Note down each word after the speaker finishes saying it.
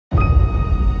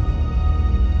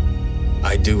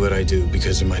I do what I do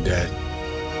because of my dad.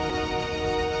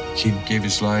 He gave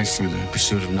his life for the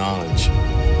pursuit of knowledge.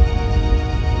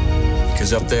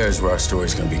 Because up there is where our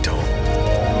story's gonna be told.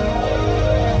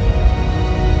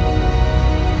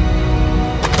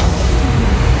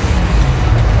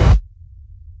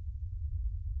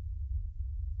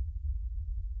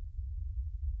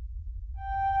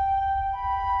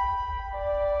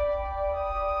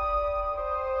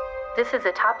 This is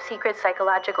a top-secret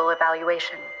psychological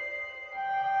evaluation.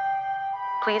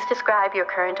 Please describe your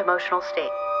current emotional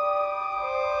state.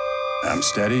 I'm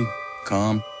steady,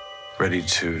 calm, ready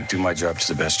to do my job to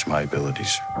the best of my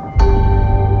abilities.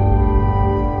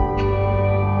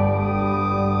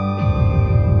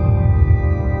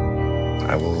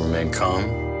 I will remain calm.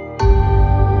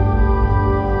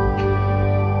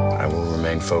 I will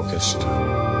remain focused.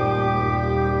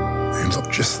 You look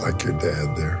just like your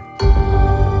dad there.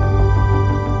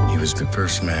 He was the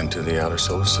first man to the outer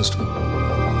solar system.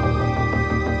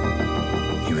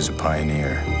 He was a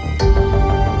pioneer.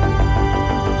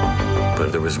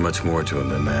 But there was much more to him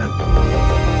than that.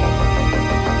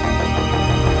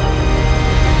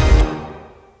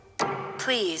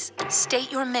 Please, state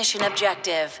your mission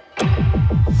objective.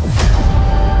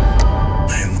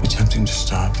 I am attempting to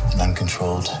stop an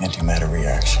uncontrolled antimatter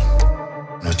reaction,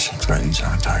 which threatens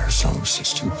our entire solar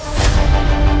system.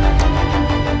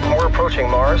 We're approaching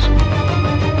Mars.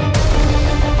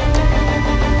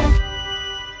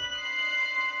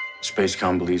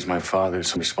 Spacecom believes my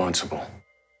father's responsible.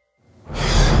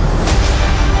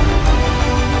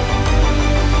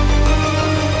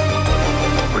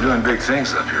 We're doing big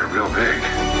things up here, real big.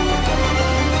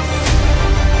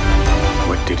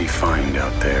 What did he find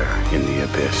out there in the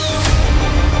abyss?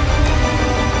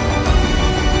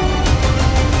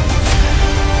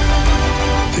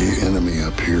 The enemy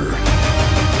up here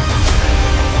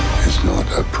is not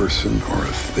a person or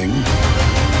a thing.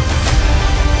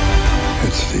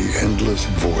 It's the endless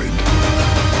void.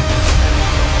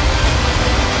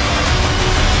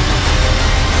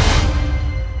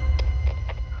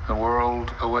 The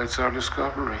world awaits our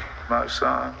discovery, my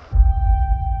son.